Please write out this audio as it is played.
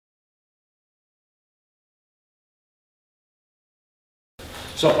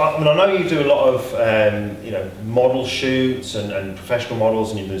So I mean, I know you do a lot of you know, model shoots and professional models,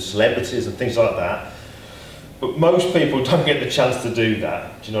 and you do celebrities and things like that. But most people don't get the chance to do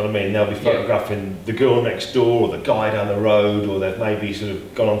that. Do you know what I mean? They'll be photographing the girl next door or the guy down the road, or they've maybe sort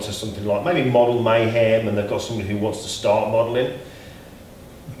of gone on to something like maybe Model Mayhem, and they've got somebody who wants to start modelling,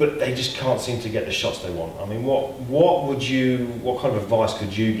 but they just can't seem to get the shots they want. I mean, what kind of advice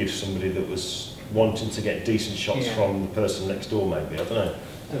could you give somebody that was wanting to get decent shots from the person next door, maybe? I don't know.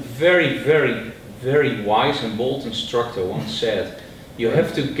 A very, very, very wise and bold instructor once said, you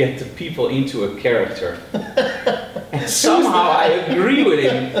have to get the people into a character. And somehow I agree with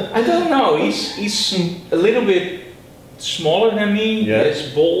him. I don't know, he's a little bit smaller than me, he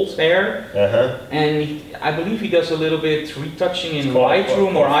has bald hair, and I believe he does a little bit retouching in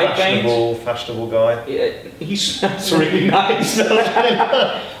Lightroom or eye paint. Fashionable guy. He smells really nice.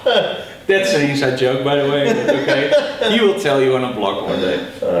 That's an inside joke, by the way, but okay. He will tell you on a blog one day.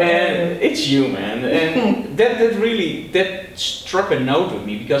 And it's you, man. And that struck a note with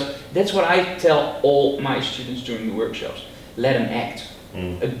me, because that's what I tell all my students during the workshops. Let them act.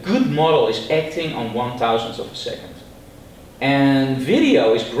 A good model is acting on 1/1000th of a second. And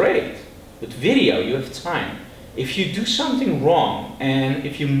video is great. With video, you have time. If you do something wrong, and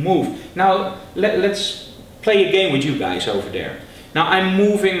if you move... Now, let's play a game with you guys over there. Now I'm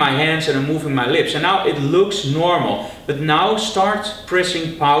moving my hands and I'm moving my lips, and now it looks normal. But now start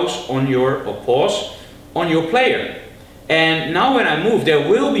pressing pause on your player. And now when I move, there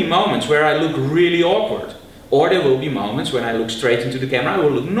will be moments where I look really awkward. Or there will be moments when I look straight into the camera, I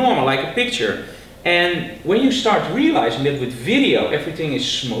will look normal, like a picture. And when you start realizing that with video everything is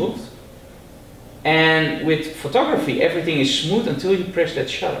smooth, and with photography everything is smooth until you press that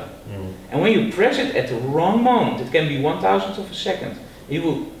shutter. And when you press it at the wrong moment, it can be 1/1000th of a second, you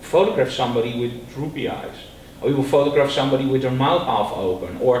will photograph somebody with droopy eyes, or you will photograph somebody with their mouth half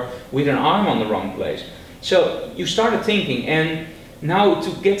open, or with an arm on the wrong place. So you started thinking, and now to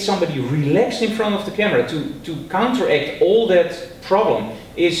get somebody relaxed in front of the camera, to counteract all that problem,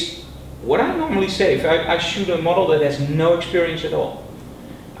 is what I normally say. If I shoot a model that has no experience at all,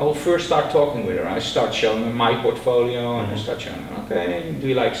 I will first start talking with her. I start showing her my portfolio, and I start showing her, okay, do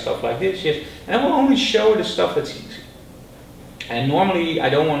you like stuff like this? Yes. And I will only show her the stuff that's easy. And normally I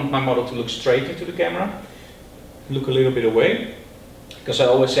don't want my model to look straight into the camera, look a little bit away, because I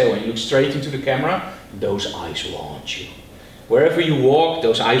always say when you look straight into the camera, those eyes will haunt you. Wherever you walk,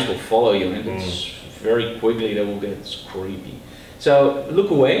 those eyes will follow you, and it's very quickly they will get creepy. So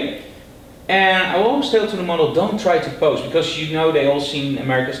look away. And I always tell to the model, don't try to pose, because you know they all seen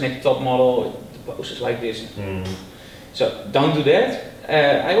America's Next Top Model, the poses like this. So don't do that.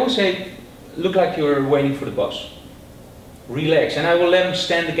 I always say, look like you're waiting for the bus. Relax, and I will let them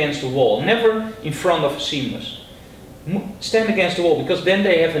stand against the wall, never in front of a seamless. Stand against the wall, because then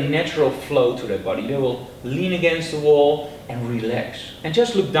they have a natural flow to their body. They will lean against the wall and relax. And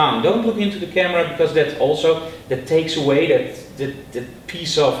just look down, don't look into the camera, because that takes away that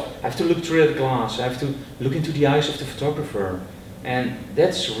piece of, I have to look through that glass, I have to look into the eyes of the photographer. And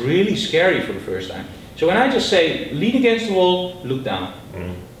that's really scary for the first time. So when I just say, lean against the wall, look down.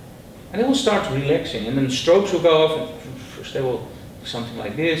 And they will start relaxing, and then the strokes will go off, and first they will do something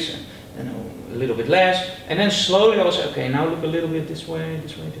like this, and a little bit less, and then slowly I will say, okay, now look a little bit this way,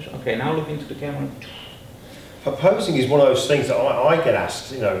 this way, this way. Okay, now look into the camera. Posing is one of those things that I get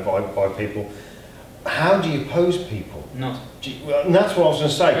asked, you know, by people. How do you pose people? Not. And that's what I was going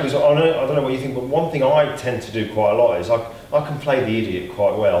to say, because I don't know what you think, but one thing I tend to do quite a lot is I can play the idiot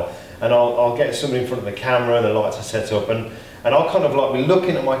quite well, and I'll get somebody in front of the camera and the lights are set up, and I'll kind of like be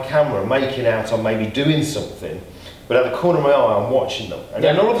looking at my camera, making out I'm maybe doing something, but at the corner of my eye I'm watching them, and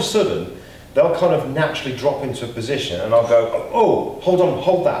then all of a sudden they'll kind of naturally drop into a position, and I'll go, oh, hold on,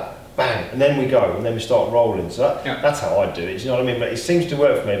 hold that, bang, and then we go, and then we start rolling. So that's how I do it, you know what I mean? But it seems to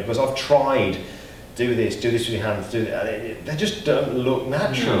work for me, because I've tried do this with your hands, do that, they just don't look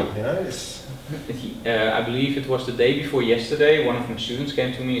natural, you know? I believe it was the day before yesterday, one of my students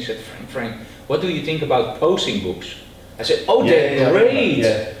came to me and said, Frank, what do you think about posing books? I said, oh, they're great.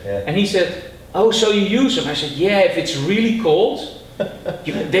 And he said, oh, so you use them? I said, yeah, if it's really cold,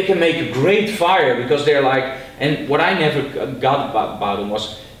 they can make a great fire, because they're like, and what I never got about them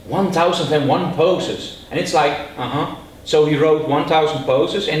was 1001 poses. And it's like, So he wrote 1000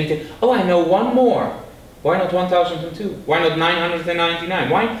 poses, and he said, oh, I know one more. Why not 1002? Why not 999?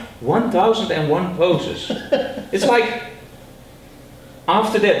 Why 1001 poses? It's like,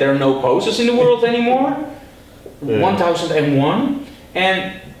 after that there are no poses in the world anymore. 1001.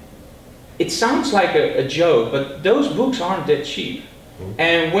 And it sounds like a joke, but those books aren't that cheap.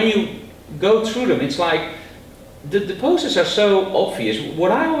 And when you go through them, it's like, the poses are so obvious.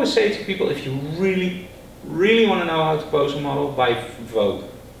 What I always say to people, if you really want to know how to pose a model, buy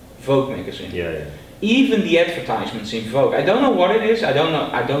Vogue magazine. Yeah, yeah. Even the advertisements in Vogue, I don't know what it is, I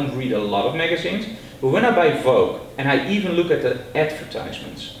don't read a lot of magazines, but when I buy Vogue and I even look at the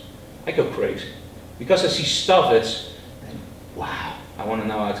advertisements, I go crazy. Because I see stuff that's, wow, I want to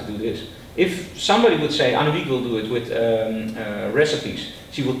know how to do this. If somebody would say, Annemiek will do it with recipes,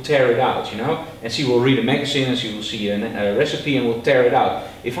 she will tear it out, you know, and she will read a magazine and she will see a recipe and will tear it out.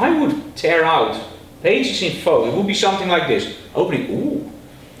 If I would tear out pages in Vogue, it would be something like this. Opening, ooh,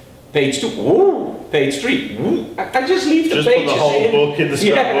 page 2, ooh, page 3, ooh. I just leave the just pages put the whole in. book in the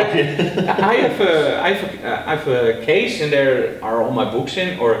scrapbook. Yeah. I have a case and there are all my books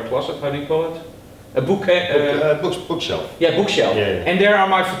in, or a closet, how do you call it? A book, bookshelf. Yeah, bookshelf. Yeah, yeah. And there are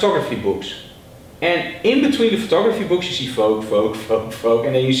my photography books. And in between the photography books you see Vogue, Vogue, Vogue, Vogue,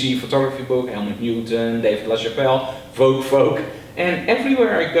 and then you see photography book, Helmut Newton, David LaChapelle, Vogue, Vogue. And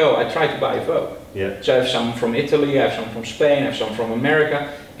everywhere I go I try to buy Vogue. Yeah. So I have some from Italy, I have some from Spain, I have some from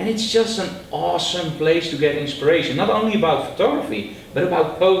America. And it's just an awesome place to get inspiration, not only about photography, but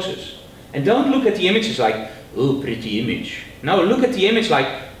about poses. And don't look at the images like, oh, pretty image. No, look at the image like,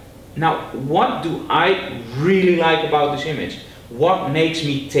 now, what do I really like about this image? What makes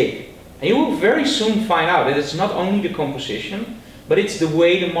me tick? And you will very soon find out that it's not only the composition, but it's the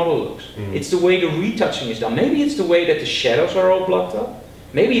way the model looks. It's the way the retouching is done. Maybe it's the way that the shadows are all blocked up.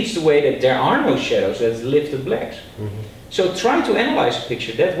 Maybe it's the way that there are no shadows, that it's lifted blacks. So try to analyze a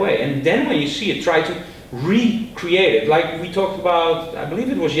picture that way, and then when you see it, try to recreate it. Like we talked about, I believe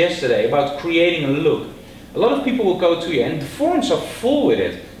it was yesterday, about creating a look. A lot of people will go to you, and the forums are full with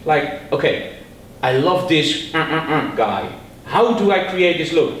it. Like, okay, I love this guy. How do I create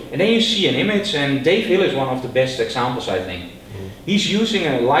this look? And then you see an image, and Dave Hill is one of the best examples, I think. He's using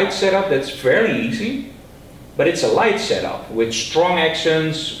a light setup that's very easy, but it's a light setup with strong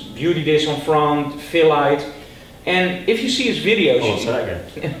accents, beauty disc on front, fill light. And if you see his videos... Oh, say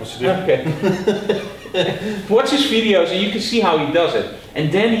that again. What's he doing? Okay. Watch his videos and you can see how he does it.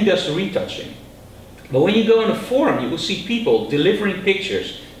 And then he does the retouching. But when you go on a forum, you will see people delivering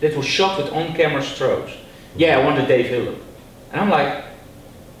pictures that were shot with on-camera strobes. Yeah, I want a Dave Hill look. And I'm like,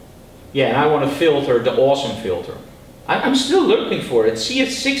 yeah, and I want a filter, the awesome filter. I'm still looking for it.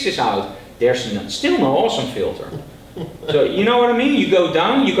 CS6 is out. There's still no awesome filter. So you know what I mean? You go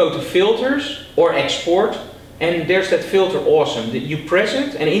down, you go to filters or export, and there's that filter awesome. You press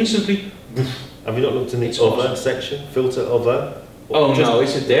it and instantly... Have you not looked in the other section? Filter other? Oh no,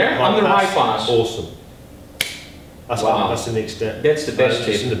 is it there? Under high pass. Awesome. That's, wow. That's in the extent. That's the best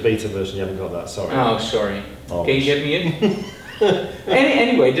tip. It's in the beta version, you haven't got that, sorry. Oh, sorry. Oh. Can you get me in?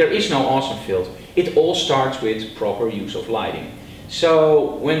 Anyway, there is no awesome filter. It all starts with proper use of lighting.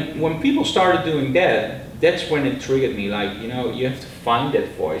 So when people started doing that, that's when it triggered me, like, you know, you have to find that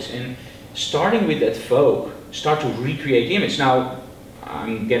voice. And starting with that Vogue, start to recreate the image. Now,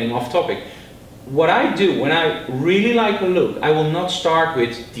 I'm getting off topic. What I do, when I really like a look, I will not start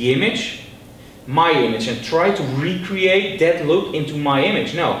with the image, my image, and try to recreate that look into my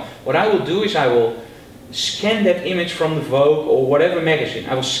image. No, what I will do is I will scan that image from the Vogue or whatever magazine.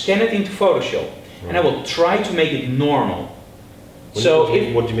 I will scan it into Photoshop, and I will try to make it normal. What do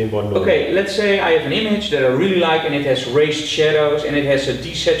you mean by normal? Okay, let's say I have an image that I really like and it has raised shadows and it has a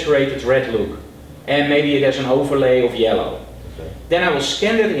desaturated red look. And maybe it has an overlay of yellow. Okay. Then I will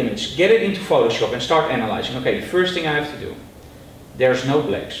scan that image, get it into Photoshop and start analyzing. Okay, the first thing I have to do, there's no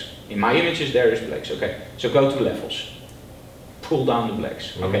blacks. In my images there is blacks. Okay, so go to levels. Pull down the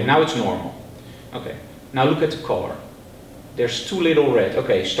blacks. Okay, now it's normal. Okay, now look at the color. There's too little red.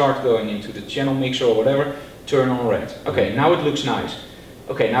 Okay, start going into the channel mixer or whatever, turn on red. Okay, now it looks nice.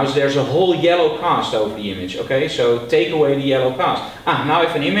 Okay, now there's a whole yellow cast over the image. Okay, so take away the yellow cast. Ah, now I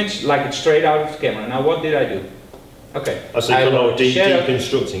have an image like it's straight out of the camera. Now what did I do? Okay. So you kind of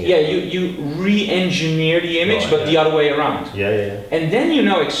deconstructing it. Yeah, you re-engineer the image, right, but the other way around. Yeah, yeah, yeah. And then you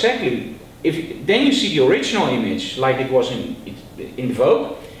know exactly, then you see the original image like it was in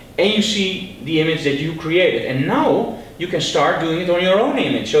Vogue, and you see the image that you created. And now you can start doing it on your own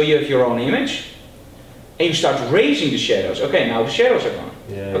image. So you have your own image, and you start raising the shadows. Okay, now the shadows are gone.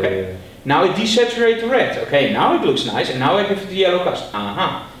 Yeah, okay. Yeah, yeah. Now it desaturates the red. Okay, now it looks nice, and now I give it the yellow cast.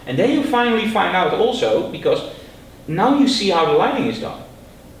 Aha. And then you finally find out also, because now you see how the lighting is done.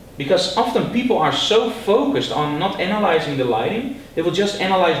 Because often people are so focused on not analyzing the lighting, they will just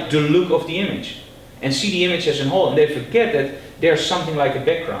analyze the look of the image and see the image as a whole, and they forget that there's something like a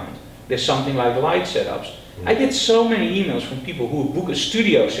background, there's something like light setups. I get so many emails from people who book a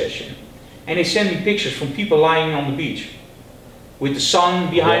studio session and they send me pictures from people lying on the beach. with the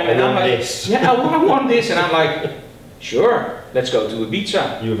sun behind me. And I'm like, this. yeah, I want this. And I'm like, sure, let's go to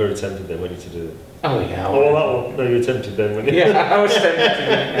Ibiza. You were very tempted then, weren't you, to do it? Oh yeah. Oh, well, that one. No, you were tempted then, weren't you? Yeah, I was tempted to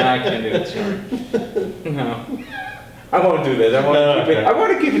do it. No, I can't do it, sorry. No. I won't do that. I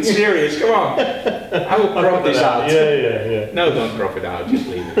want to keep it serious. Come on. I will crop this out. Yeah. No, don't crop it out. Just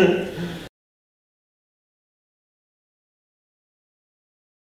leave it.